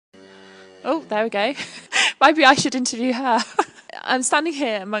Oh, there we go. Maybe I should interview her. I'm standing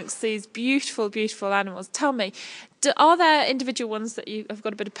here amongst these beautiful, beautiful animals. Tell me, are there individual ones that you have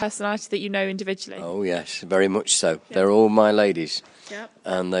got a bit of personality that you know individually? Oh yes, very much so. Yeah. They're all my ladies. Yep.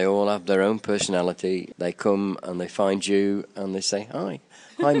 And they all have their own personality. They come and they find you and they say, hi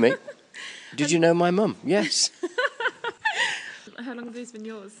Mick. Did you know my mum? Yes. How long have these been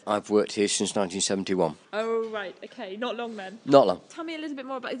yours? I've worked here since 1971. Oh, right, okay. Not long then? Not long. Tell me a little bit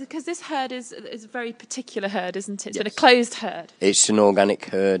more about it, because this herd is a very particular herd, isn't it? It's Yes. been a closed herd. It's an organic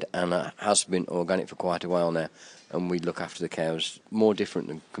herd and it has been organic for quite a while now. And we look after the cows more different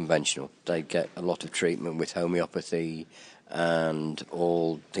than conventional. They get a lot of treatment with homeopathy and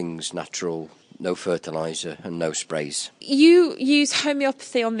all things natural, no fertiliser and no sprays. You use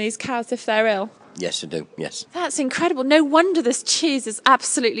homeopathy on these cows if they're ill? Yes, I do, yes. That's incredible. No wonder this cheese is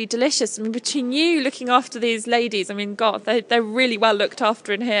absolutely delicious. I mean, between you looking after these ladies, I mean, God, they're really well looked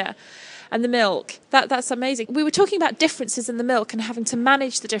after in here. And the milk, that's amazing. We were talking about differences in the milk and having to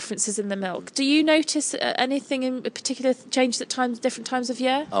manage the differences in the milk. Do you notice anything in particular changes at different times of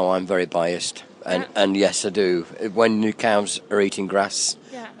year? Oh, I'm very biased. And yes, I do. When the cows are eating grass,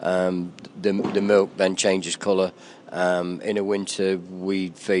 the milk then changes colour. In the winter, we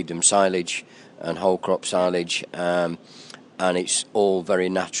feed them silage and whole crop silage, and it's all very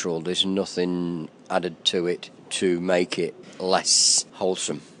natural. There's nothing added to it to make it less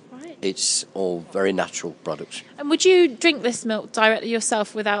wholesome. Right. It's all very natural products. And would you drink this milk directly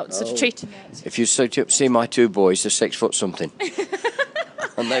yourself without sort of treating it? If you see my two boys, they're 6 foot something.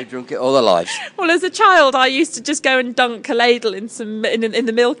 And they've drunk it all their lives. Well, as a child, I used to just go and dunk a ladle in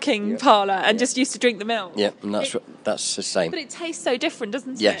the milking parlour and just used to drink the milk. Yeah, and that's the same. But it tastes so different,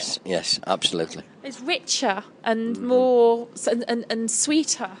 doesn't it? Yes, absolutely. It's richer and more and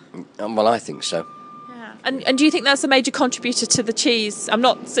sweeter. Well, I think so. Yeah. And do you think that's a major contributor to the cheese? I'm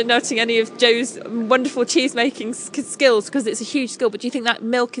not noting any of Joe's wonderful cheese making skills because it's a huge skill, but do you think that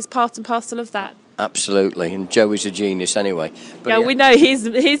milk is part and parcel of that? Absolutely, and Joe is a genius anyway. But yeah, we know he's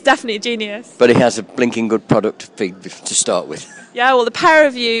definitely a genius. But he has a blinking good product to feed to start with. Yeah, well, the pair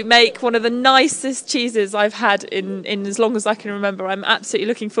of you make one of the nicest cheeses I've had in as long as I can remember. I'm absolutely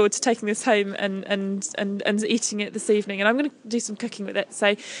looking forward to taking this home and eating it this evening. And I'm going to do some cooking with it.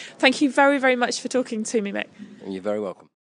 So thank you very, very much for talking to me, Mick. You're very welcome.